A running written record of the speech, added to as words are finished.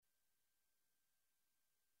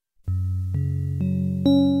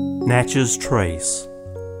Natchez Trace,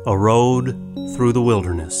 a road through the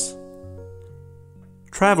wilderness.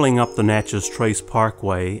 Traveling up the Natchez Trace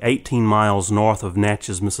Parkway, 18 miles north of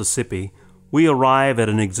Natchez, Mississippi, we arrive at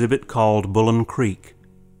an exhibit called Bullen Creek.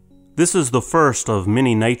 This is the first of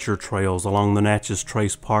many nature trails along the Natchez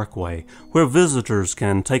Trace Parkway, where visitors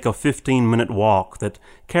can take a 15-minute walk that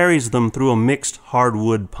carries them through a mixed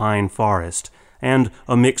hardwood pine forest and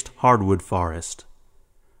a mixed hardwood forest.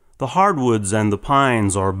 The hardwoods and the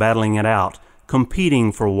pines are battling it out,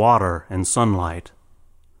 competing for water and sunlight.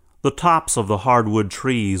 The tops of the hardwood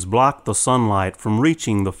trees block the sunlight from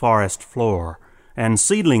reaching the forest floor, and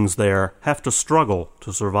seedlings there have to struggle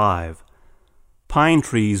to survive. Pine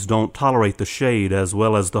trees don't tolerate the shade as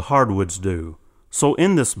well as the hardwoods do, so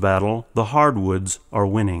in this battle, the hardwoods are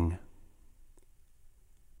winning.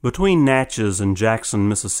 Between Natchez and Jackson,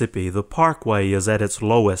 Mississippi, the parkway is at its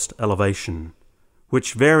lowest elevation,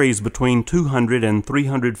 which varies between 200 and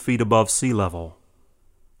 300 feet above sea level.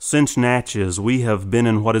 Since Natchez, we have been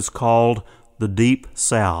in what is called the Deep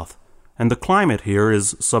South, and the climate here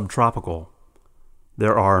is subtropical.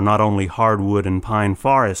 There are not only hardwood and pine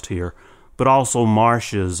forest here, but also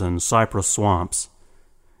marshes and cypress swamps.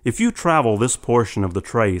 If you travel this portion of the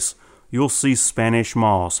trace, you'll see Spanish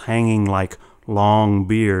moss hanging like long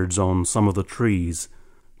beards on some of the trees,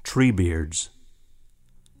 tree beards.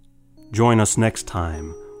 Join us next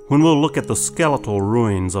time when we'll look at the skeletal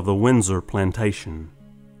ruins of the Windsor Plantation.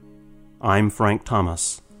 I'm Frank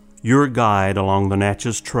Thomas, your guide along the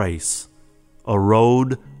Natchez Trace, a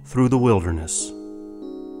road through the wilderness.